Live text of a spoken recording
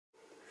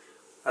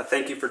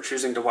Thank you for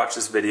choosing to watch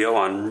this video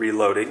on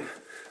reloading.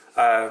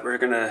 We're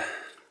going to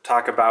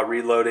talk about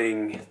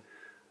reloading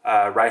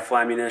rifle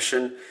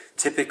ammunition.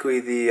 Typically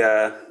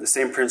the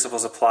same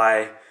principles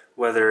apply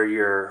whether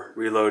you're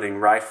reloading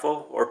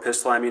rifle or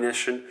pistol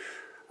ammunition.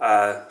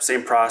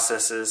 Same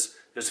processes,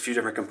 there's a few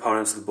different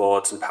components of the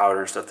bullets and powder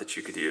and stuff that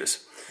you could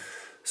use.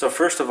 So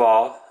first of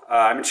all,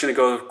 I'm just going to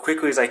go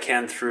quickly as I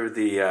can through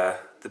the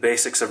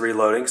basics of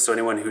reloading. So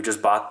anyone who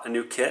just bought a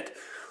new kit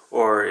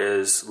or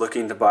is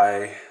looking to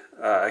buy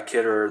a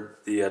kit or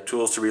the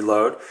tools to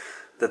reload,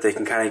 that they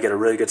can kind of get a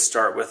really good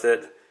start with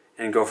it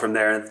and go from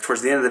there. And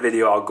towards the end of the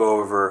video, I'll go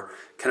over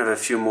kind of a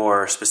few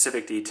more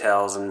specific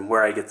details and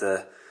where I get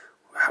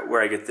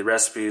the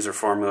recipes or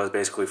formulas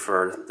basically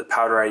for the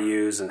powder I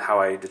use and how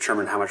I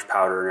determine how much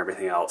powder and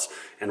everything else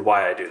and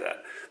why I do that.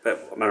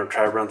 But I'm going to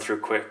try to run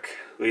through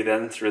quickly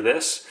then through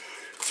this.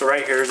 So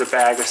right here is a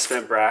bag of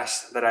spent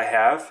brass that I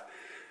have.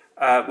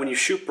 When you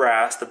shoot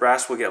brass, the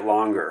brass will get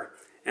longer,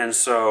 and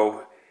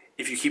so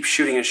if you keep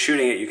shooting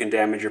it, you can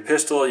damage your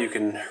pistol, you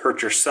can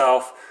hurt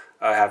yourself,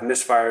 have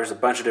misfires, a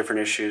bunch of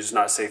different issues,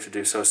 not safe to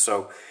do so.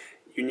 So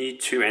you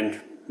need to, and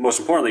most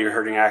importantly, you're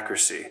hurting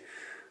accuracy.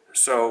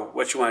 So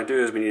what you want to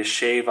do is we need to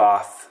shave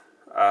off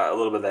a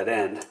little bit of that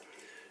end.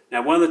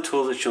 Now one of the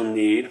tools that you'll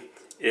need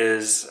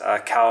is a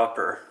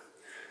caliper.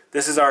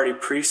 This is already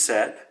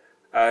preset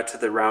to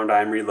the round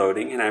I'm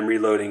reloading, and I'm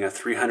reloading a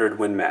 300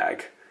 Win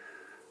Mag.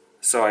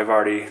 So I've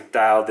already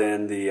dialed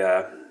in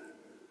the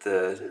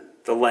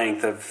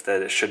length of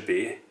that it should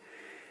be,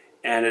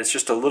 and it's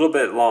just a little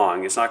bit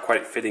long. It's not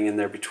quite fitting in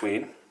there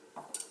between.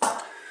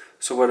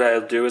 So what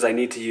I'll do is I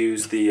need to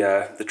use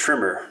the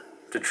trimmer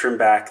to trim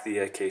back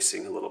the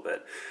casing a little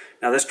bit.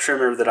 Now this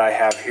trimmer that I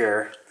have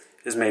here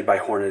is made by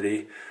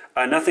Hornady.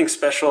 Nothing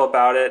special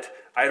about it.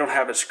 I don't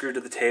have it screwed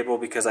to the table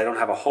because I don't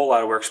have a whole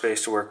lot of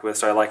workspace to work with,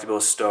 so I like to be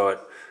able to stow it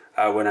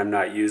when I'm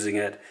not using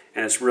it,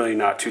 and it's really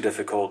not too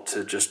difficult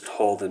to just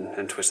hold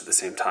and twist at the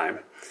same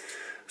time.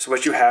 So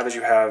what you have is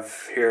you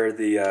have here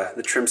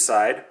the trim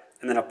side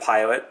and then a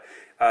pilot.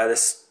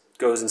 This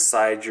goes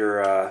inside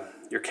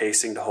your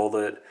casing to hold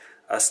it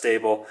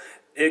stable.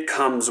 It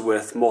comes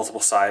with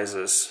multiple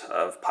sizes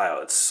of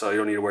pilots, so you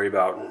don't need to worry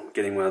about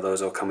getting one of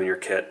those. It'll come in your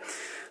kit.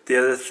 The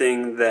other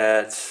thing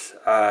that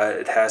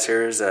it has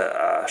here is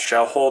a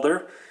shell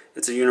holder.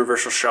 It's a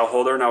universal shell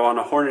holder. Now on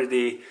a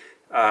Hornady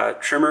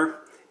trimmer,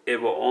 it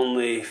will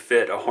only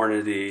fit a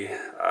Hornady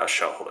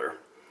shell holder,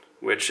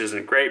 which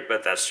isn't great,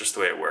 but that's just the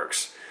way it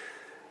works.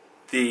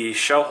 The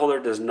shell holder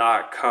does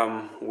not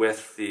come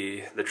with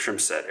the trim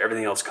set.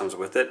 Everything else comes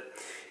with it.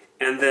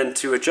 And then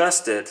to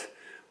adjust it,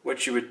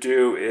 what you would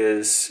do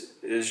is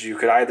you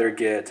could either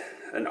get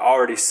an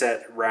already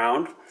set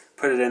round,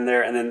 put it in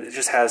there, and then it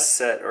just has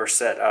set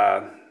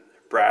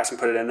brass and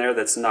put it in there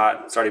it's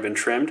already been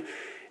trimmed.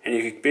 And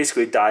you can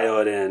basically dial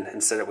it in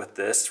and set it with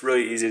this. It's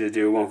really easy to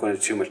do. We won't go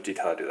into too much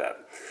detail to do that.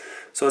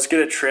 So let's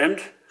get it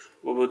trimmed.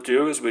 What we'll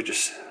do is we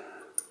just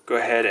go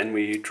ahead and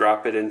we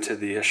drop it into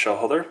the shell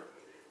holder,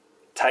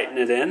 tighten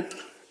it in,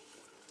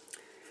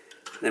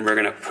 then we're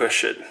going to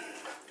push it.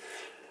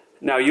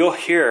 Now you'll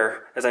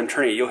hear, as I'm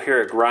turning it, you'll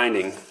hear it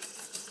grinding.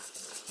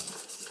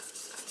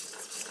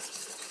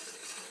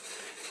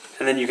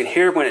 And then you can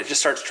hear when it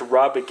just starts to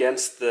rub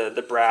against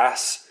the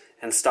brass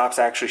and stops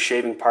actually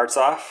shaving parts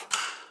off.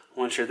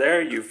 Once you're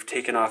there, you've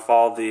taken off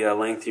all the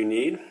length you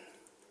need.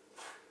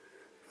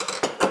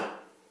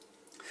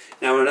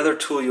 Now another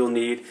tool you'll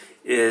need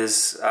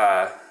is,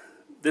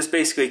 this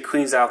basically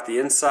cleans out the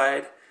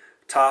inside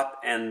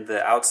top and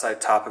the outside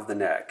top of the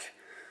neck.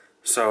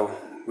 So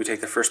we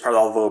take the first part,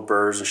 all the little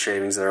burrs and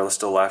shavings that are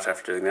still left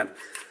after doing that.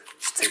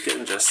 Just take it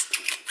and just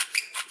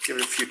give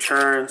it a few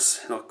turns,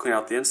 and it'll clean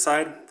out the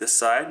inside. This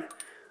side,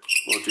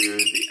 we'll do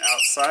the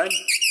outside.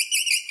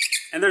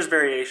 And there's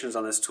variations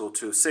on this tool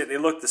too. They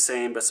look the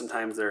same, but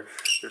sometimes they're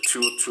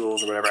two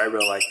tools or whatever. I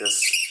really like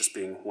this just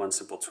being one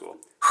simple tool.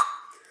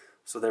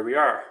 So there we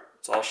are.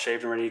 It's all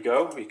shaved and ready to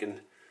go. We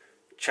can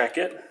check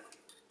it.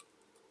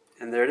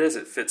 And there it is.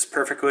 It fits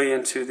perfectly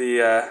into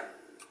the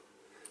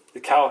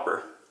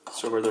caliper.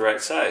 So we're the right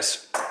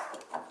size.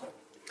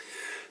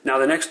 Now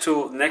the next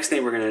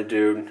thing we're going to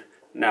do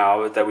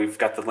now that we've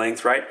got the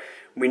length right,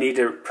 we need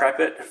to prep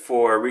it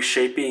for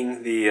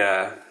reshaping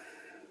the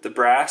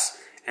brass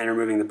and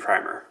removing the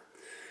primer.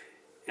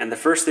 And the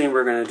first thing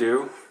we're going to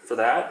do for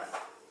that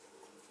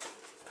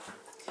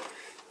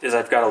is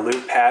I've got a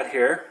lube pad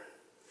here,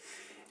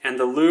 and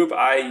the lube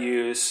I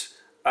use,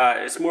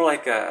 it's more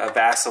like a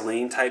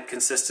Vaseline type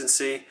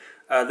consistency.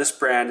 This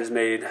brand is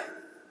made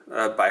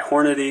by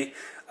Hornady.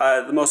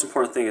 The most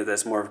important thing is that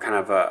it's more of kind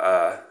of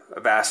a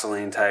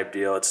Vaseline type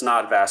deal. It's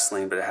not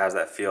Vaseline, but it has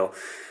that feel.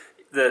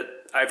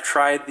 I've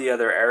tried the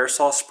other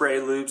aerosol spray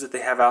lubes that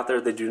they have out there.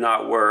 They do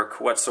not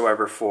work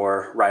whatsoever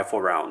for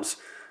rifle rounds.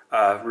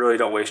 Really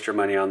don't waste your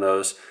money on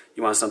those.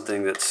 You want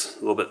something that's a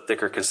little bit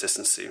thicker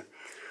consistency.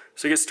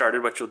 So to get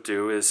started, what you'll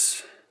do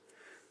is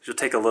you'll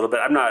take a little bit.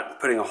 I'm not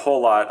putting a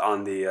whole lot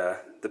on the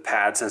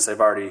pad since I've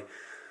already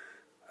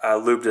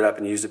lubed it up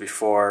and used it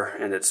before,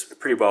 and it's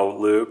pretty well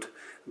lubed.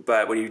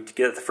 but when you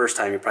get it the first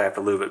time, you probably have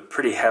to lube it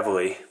pretty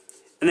heavily.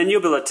 And then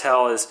you'll be able to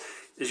tell as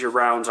your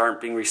rounds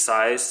aren't being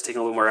resized, taking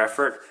a little more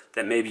effort,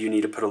 that maybe you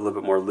need to put a little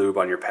bit more lube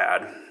on your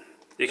pad.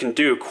 You can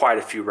do quite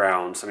a few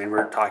rounds. I mean,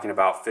 we're talking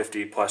about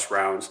 50 plus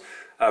rounds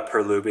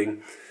per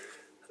lubing.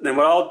 Then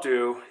what I'll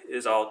do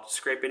is I'll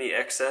scrape any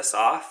excess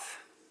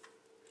off,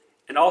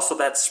 and also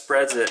that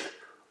spreads it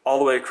all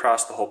the way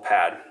across the whole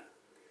pad.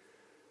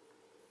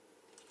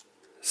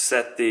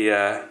 Set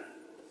the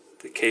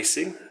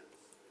casing,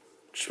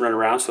 just run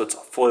around so it's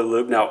fully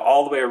lubed. Now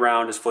all the way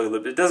around is fully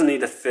lubed. It doesn't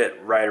need to fit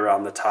right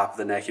around the top of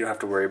the neck. You don't have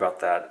to worry about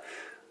that.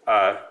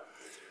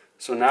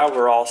 So now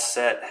we're all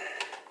set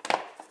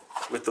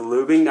with the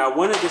lubing. Now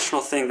one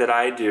additional thing that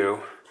I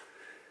do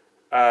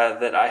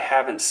that I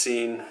haven't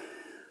seen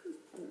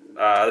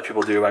other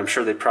people do, I'm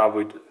sure they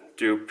probably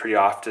do pretty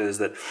often, is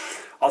that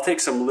I'll take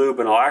some lube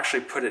and I'll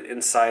actually put it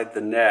inside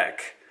the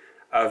neck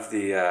of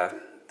the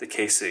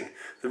casing.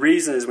 The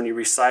reason is when you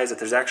resize it,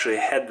 there's actually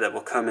a head that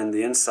will come in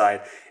the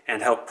inside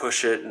and help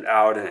push it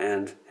out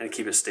and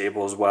keep it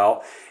stable as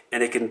well.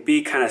 And it can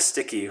be kind of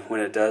sticky when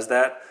it does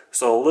that.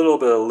 So a little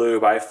bit of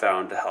lube I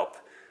found to help.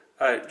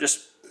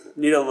 Just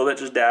need a little bit,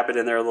 just dab it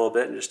in there a little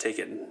bit and just take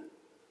it and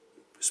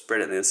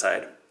spread it on the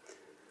inside.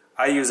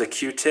 I use a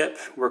Q-tip,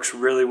 works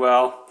really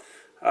well.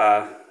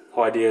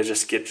 Whole idea is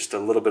just get just a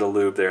little bit of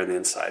lube there on the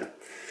inside.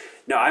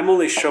 Now I'm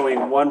only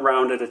showing one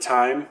round at a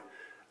time.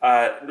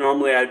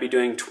 Normally I'd be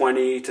doing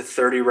 20 to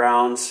 30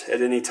 rounds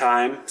at any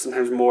time,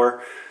 sometimes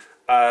more,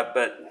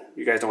 but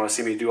you guys don't want to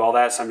see me do all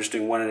that, so I'm just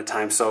doing one at a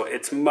time. So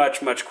it's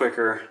much, much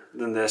quicker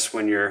than this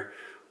when you're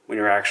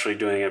actually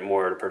doing it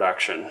more to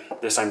production.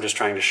 This I'm just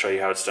trying to show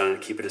you how it's done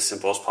and keep it as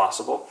simple as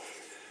possible.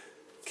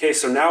 Okay,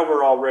 so now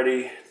we're all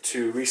ready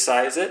to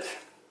resize it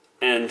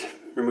and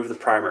remove the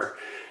primer.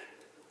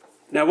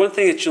 Now one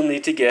thing that you'll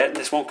need to get,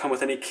 this won't come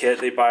with any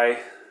kit,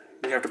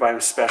 you have to buy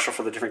them special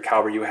for the different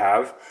caliber you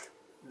have.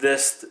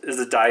 This is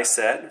the die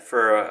set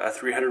for a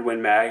 300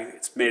 Win Mag.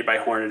 It's made by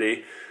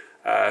Hornady.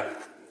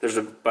 There's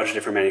a bunch of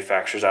different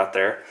manufacturers out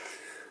there.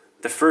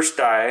 The first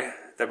die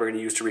that we're going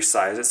to use to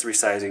resize, it's the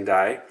resizing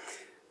die.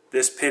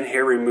 This pin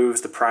here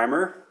removes the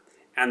primer,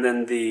 and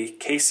then the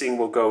casing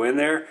will go in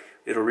there.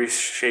 It'll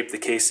reshape the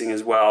casing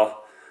as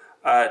well.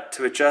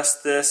 To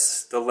adjust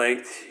this, the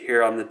length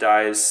here on the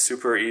die is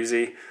super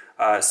easy,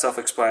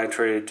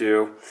 self-explanatory to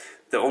do.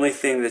 The only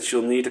thing that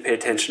you'll need to pay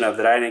attention of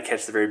that I didn't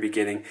catch at the very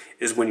beginning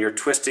is when you're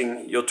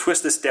twisting, you'll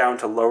twist this down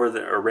to lower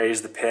or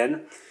raise the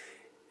pin,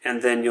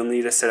 and then you'll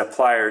need a set of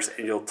pliers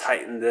and you'll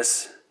tighten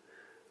this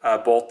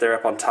bolt there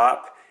up on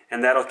top,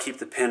 and that'll keep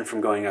the pin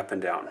from going up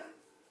and down.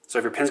 So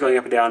if your pin's going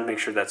up and down, make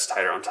sure that's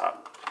tighter on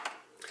top.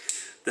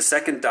 The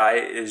second die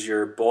is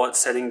your bullet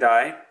setting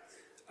die.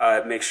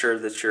 Make sure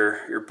that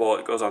your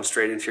bullet goes on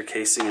straight into your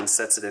casing and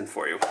sets it in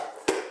for you.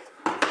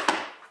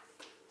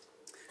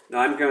 Now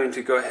I'm going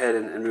to go ahead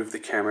and move the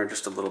camera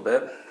just a little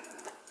bit.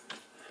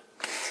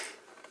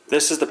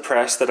 This is the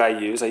press that I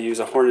use. I use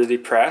a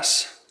Hornady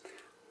press.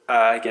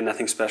 Again,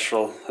 nothing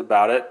special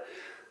about it.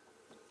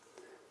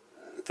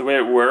 The way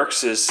it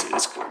works is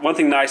one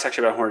thing nice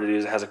actually about Hornady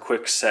is it has a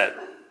quick set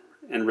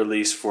and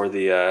release for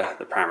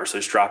the primer. So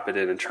just drop it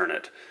in and turn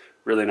it.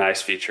 Really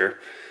nice feature.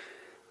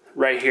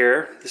 Right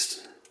here,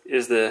 this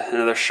is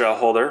another shell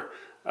holder,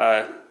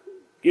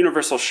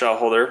 universal shell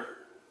holder.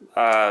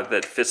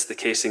 That fits the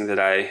casing that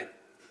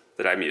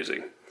I'm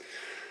using.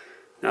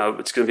 Now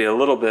it's going to be a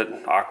little bit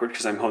awkward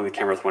because I'm holding the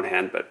camera with one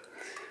hand, but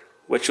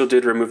what you'll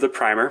do to remove the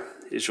primer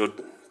is you'll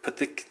put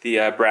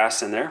the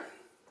brass in there,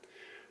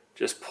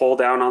 just pull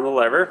down on the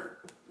lever,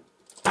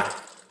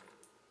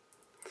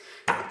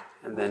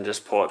 and then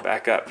just pull it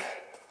back up.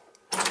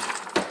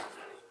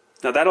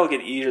 Now that'll get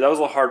easier. That was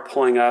a little hard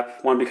pulling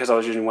up, one because I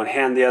was using one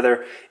hand, the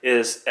other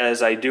is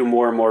as I do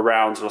more and more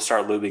rounds, it'll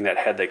start lubing that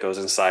head that goes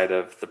inside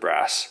of the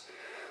brass.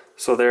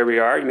 So there we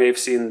are. You may have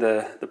seen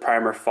the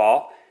primer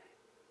fall,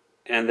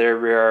 and there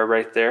we are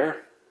right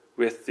there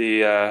with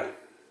the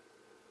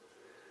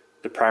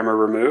primer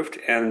removed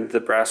and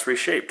the brass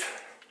reshaped.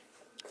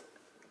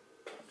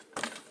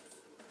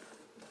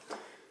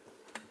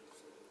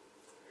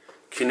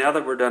 Okay, now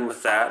that we're done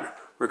with that,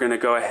 we're going to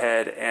go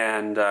ahead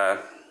and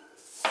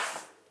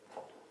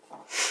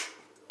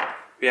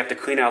we have to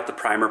clean out the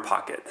primer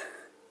pocket.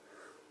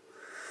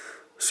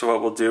 So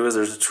what we'll do is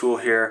there's a tool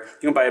here.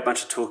 You can buy a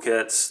bunch of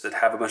toolkits that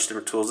have a bunch of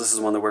different tools. This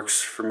is one that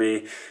works for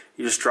me.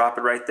 You just drop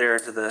it right there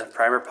into the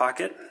primer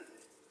pocket.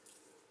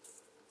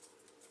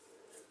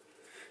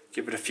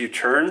 Give it a few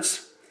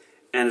turns,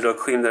 and it'll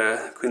clean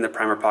the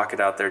primer pocket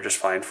out there just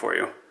fine for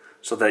you,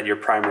 so that your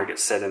primer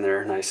gets set in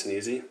there nice and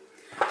easy.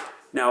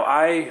 Now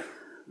I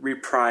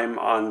reprime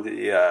on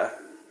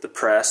the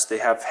press. They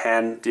have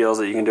hand deals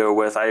that you can do it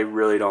with. I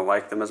really don't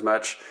like them as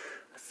much.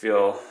 I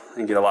feel you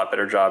can get a lot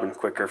better job and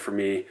quicker for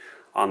me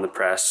on the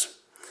press.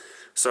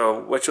 So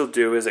what you'll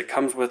do is it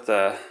comes with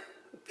a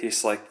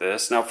piece like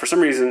this. Now for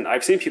some reason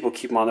I've seen people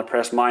keep them on the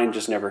press. Mine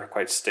just never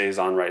quite stays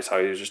on right, so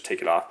I just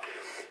take it off.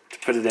 To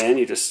put it in,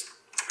 you just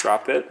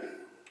drop it.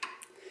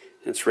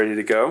 It's ready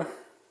to go.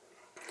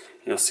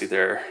 You'll see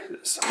there.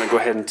 I'm going to go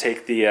ahead and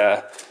take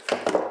the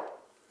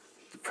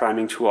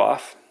priming tool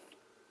off.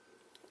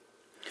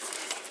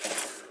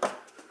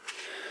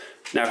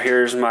 Now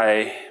here's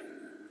my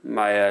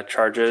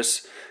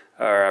charges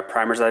or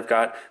primers that I've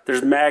got.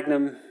 There's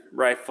Magnum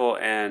rifle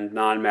and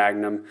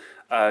non-Magnum. You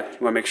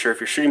want to make sure if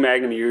you're shooting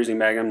Magnum, you're using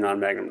Magnum,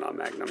 non-Magnum,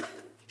 non-Magnum.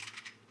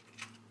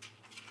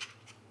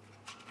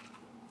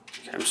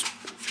 Okay,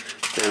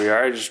 there we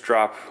are. I just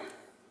drop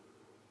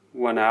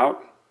one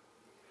out.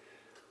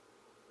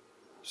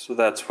 So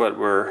that's what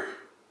we're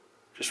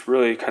just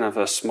really kind of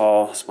a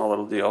small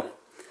little deal.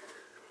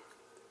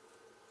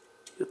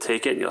 You'll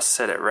take it and you'll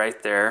set it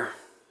right there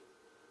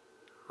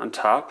on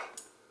top.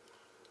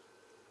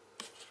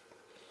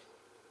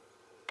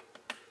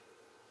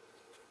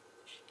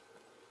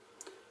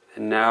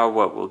 And now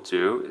what we'll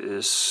do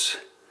is,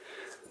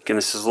 again,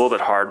 this is a little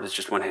bit hard with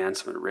just one hand,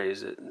 so I'm going to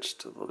raise it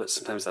just a little bit.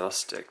 Sometimes that'll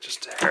stick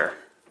just a hair.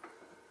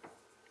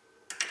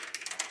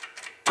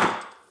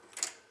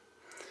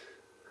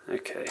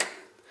 Okay.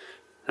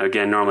 Now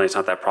again, normally it's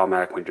not that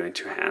problematic when you're doing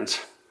two hands.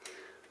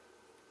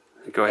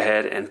 Go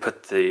ahead and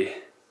put the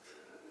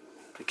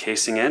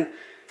casing in.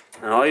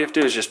 And all you have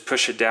to do is just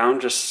push it down,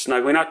 just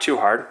snugly, not too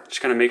hard.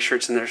 Just kind of make sure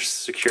it's in there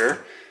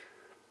secure.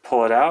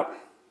 Pull it out,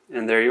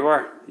 and there you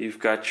are. You've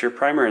got your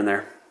primer in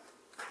there.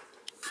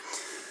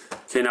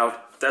 Okay, now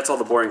that's all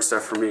the boring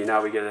stuff for me.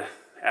 Now we gotta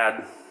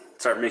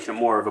start making it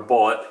more of a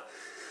bullet.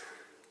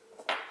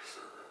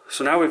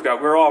 So now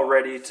we're all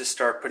ready to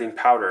start putting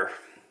powder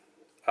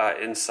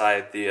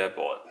inside the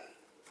bullet.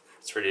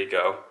 It's ready to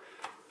go.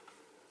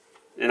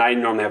 And I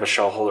normally have a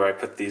shell holder I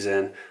put these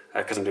in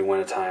because I'm doing one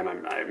at a time.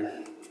 I'm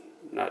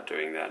not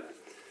doing that.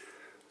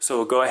 So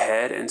we'll go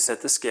ahead and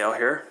set the scale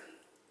here.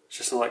 It's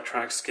just an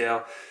electronic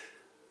scale.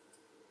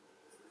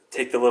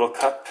 Take the little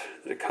cup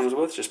that it comes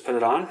with, just put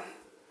it on.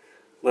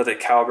 Let it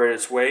calibrate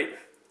its weight.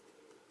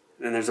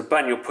 And then there's a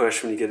button you'll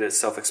push when you get it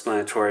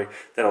self-explanatory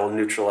that will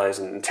neutralize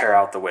and tear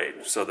out the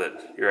weight so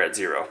that you're at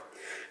 0.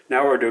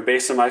 Now we're doing,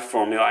 based on my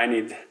formula, I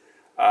need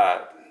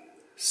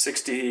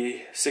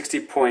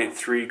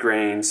 60.3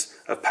 grains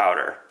of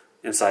powder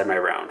inside my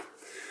round.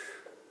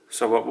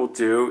 So what we'll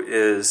do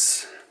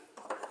is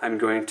I'm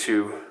going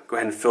to go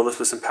ahead and fill this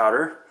with some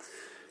powder.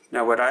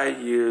 Now what I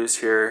use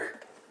here,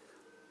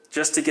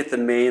 just to get the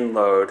main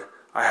load,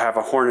 I have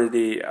a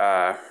Hornady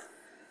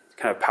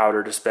kind of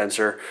powder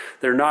dispenser.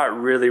 They're not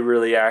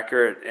really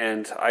accurate,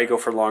 and I go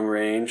for long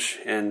range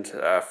and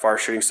far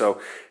shooting, so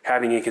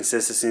having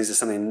inconsistencies is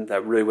something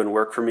that really wouldn't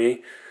work for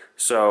me.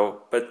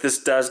 So, but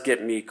this does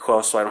get me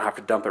close, so I don't have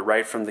to dump it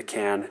right from the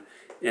can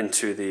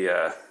into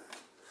the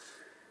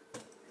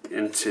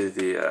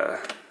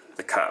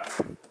cup.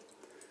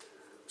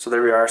 So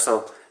there we are.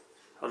 So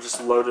I'll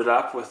just load it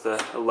up with a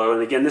load.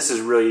 And again, this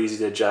is really easy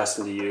to adjust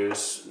and to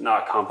use,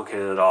 not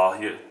complicated at all.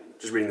 You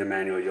just reading the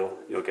manual,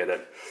 you'll get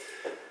it.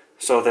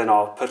 So then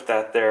I'll put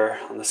that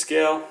there on the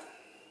scale,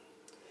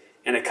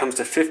 and it comes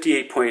to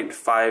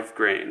 58.5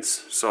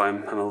 grains. So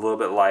I'm a little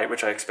bit light,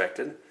 which I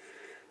expected.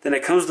 Then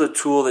it comes with a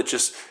tool that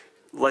just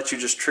lets you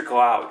just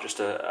trickle out just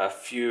a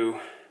few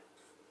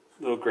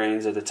little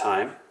grains at a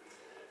time.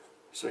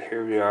 So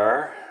here we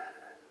are.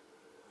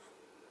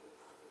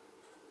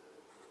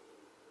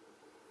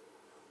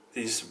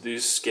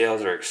 These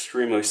scales are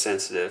extremely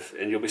sensitive,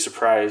 and you'll be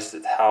surprised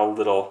at how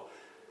little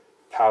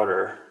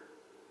powder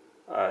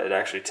it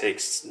actually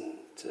takes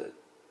to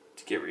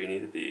get where you need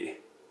to be.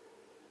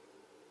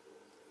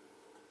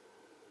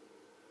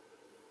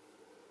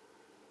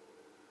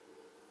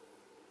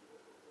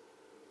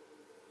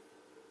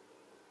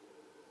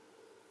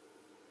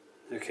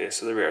 Okay,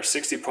 so there we are,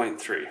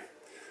 60.3,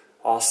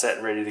 all set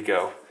and ready to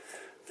go.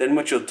 Then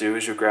what you'll do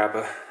is you'll grab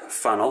a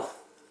funnel,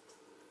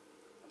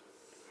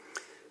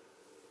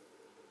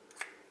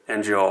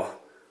 and you'll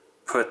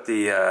put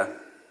the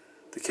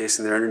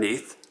casing there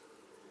underneath,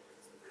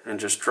 and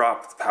just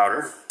drop the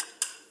powder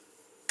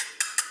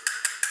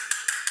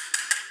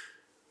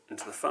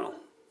into the funnel.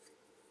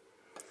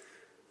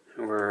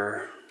 And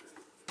we're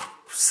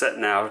set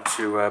now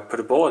to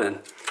put a bullet in.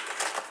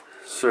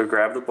 So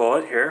grab the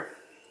bullet here.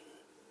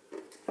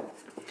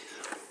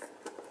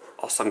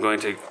 Also, I'm going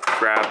to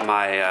grab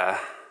my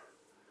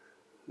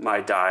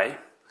my die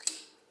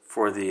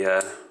for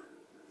the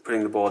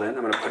putting the bullet in.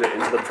 I'm going to put it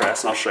into the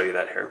press, and I'll show you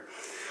that here.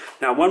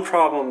 Now, one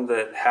problem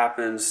that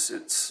happens,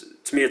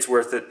 to me it's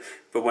worth it,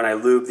 but when I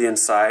lube the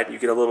inside, you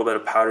get a little bit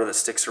of powder that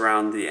sticks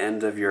around the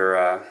end of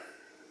your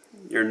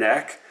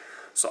neck.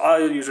 So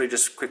I'll usually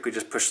just quickly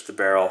push the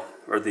barrel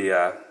or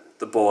the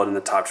bullet in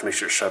the top to make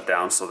sure it's shoved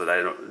down so that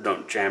I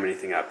don't jam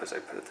anything up as I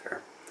put it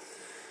there.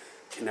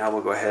 Okay, now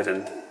we'll go ahead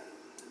and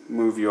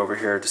move you over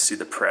here to see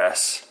the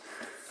press.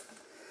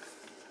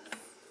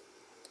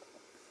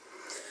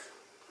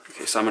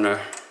 Okay, so I'm going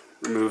to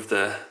remove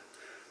the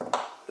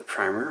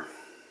primer.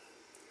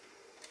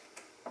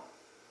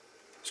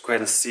 Just go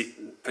ahead and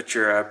put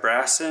your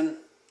brass in,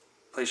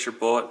 place your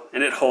bullet,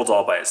 and it holds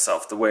all by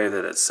itself the way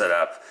that it's set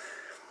up.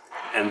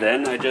 And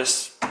then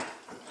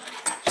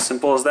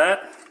simple as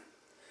that,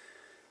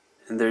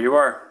 and there you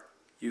are.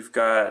 You've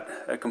got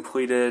a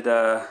completed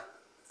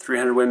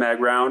 300 Win Mag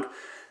round.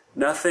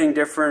 Nothing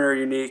different or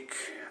unique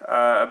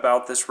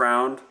about this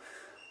round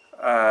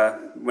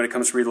when it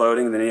comes to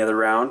reloading than any other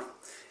round.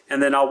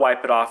 And then I'll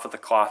wipe it off with the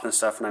cloth and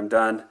stuff when I'm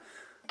done,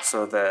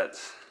 so that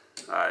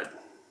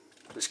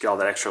just get all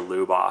that extra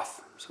lube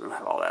off, so I don't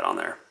have all that on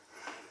there.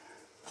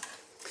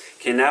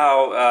 Okay,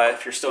 now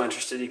if you're still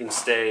interested, you can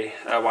stay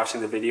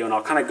watching the video, and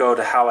I'll kind of go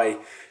to how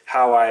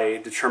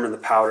I determine the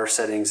powder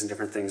settings and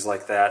different things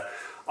like that.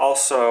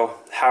 Also,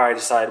 how I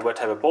decide what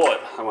type of bullet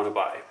I want to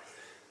buy.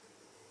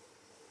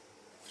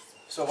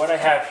 So what I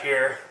have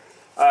here,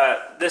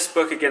 this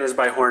book again is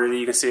by Hornady.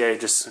 You can see I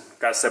just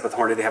got set up with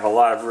Hornady. They have a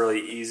lot of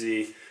really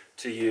easy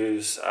to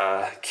use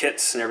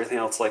kits and everything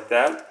else like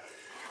that.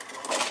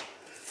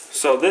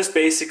 So this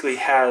basically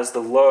has the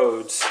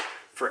loads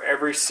for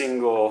every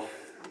single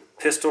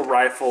pistol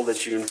rifle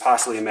that you can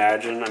possibly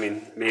imagine. I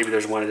mean, maybe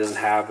there's one it doesn't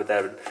have, but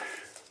that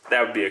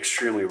would be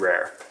extremely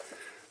rare.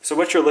 So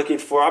what you're looking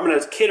for, I'm going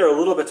to cater a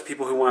little bit to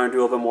people who want to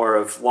do a little bit more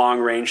of long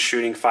range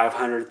shooting,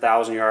 500,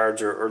 1,000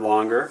 yards or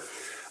longer,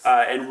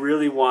 and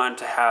really want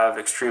to have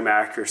extreme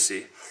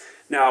accuracy.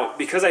 Now,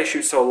 because I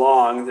shoot so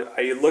long,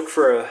 I look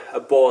for a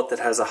bullet that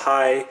has a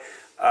high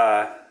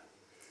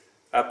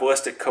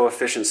ballistic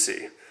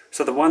coefficiency.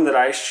 So the one that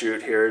I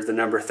shoot here, the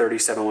number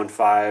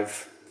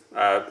 3715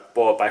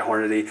 bullet by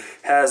Hornady,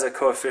 has a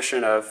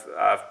coefficient of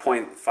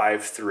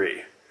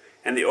 0.53.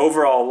 And the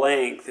overall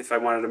length, if I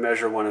wanted to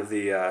measure one of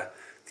the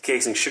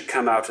casing, should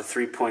come out to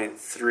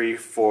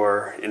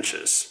 3.34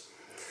 inches.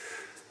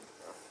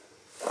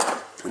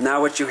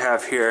 Now what you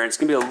have here, it's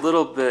going to be a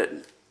little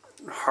bit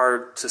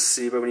hard to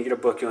see, but when you get a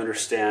book you'll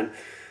understand.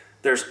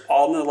 There's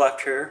all on the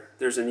left here,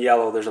 there's in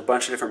yellow, there's a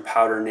bunch of different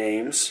powder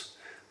names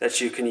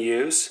that you can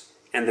use,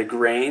 and the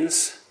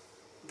grains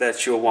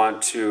that you'll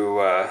want to,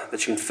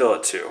 that you can fill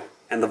it to,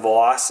 and the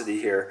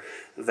velocity here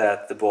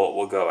that the bullet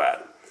will go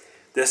at.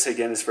 This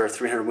again is for a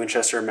 300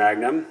 Winchester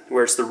Magnum,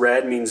 where it's the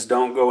red means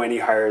don't go any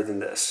higher than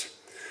this.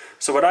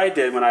 So what I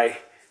did when I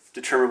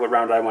determined what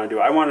round I want to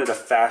do, I wanted a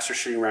faster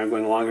shooting round,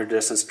 going a longer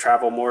distance,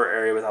 travel more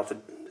area without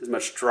as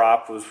much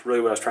drop, was really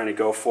what I was trying to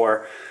go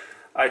for.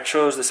 I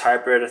chose this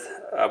hybrid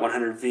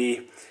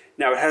 100V.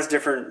 Now it has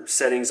different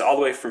settings all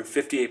the way from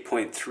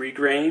 58.3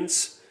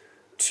 grains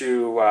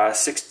to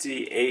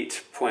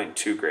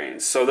 68.2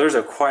 grains. So there's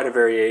quite a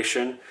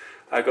variation.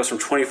 It goes from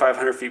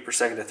 2,500 feet per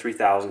second to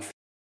 3,000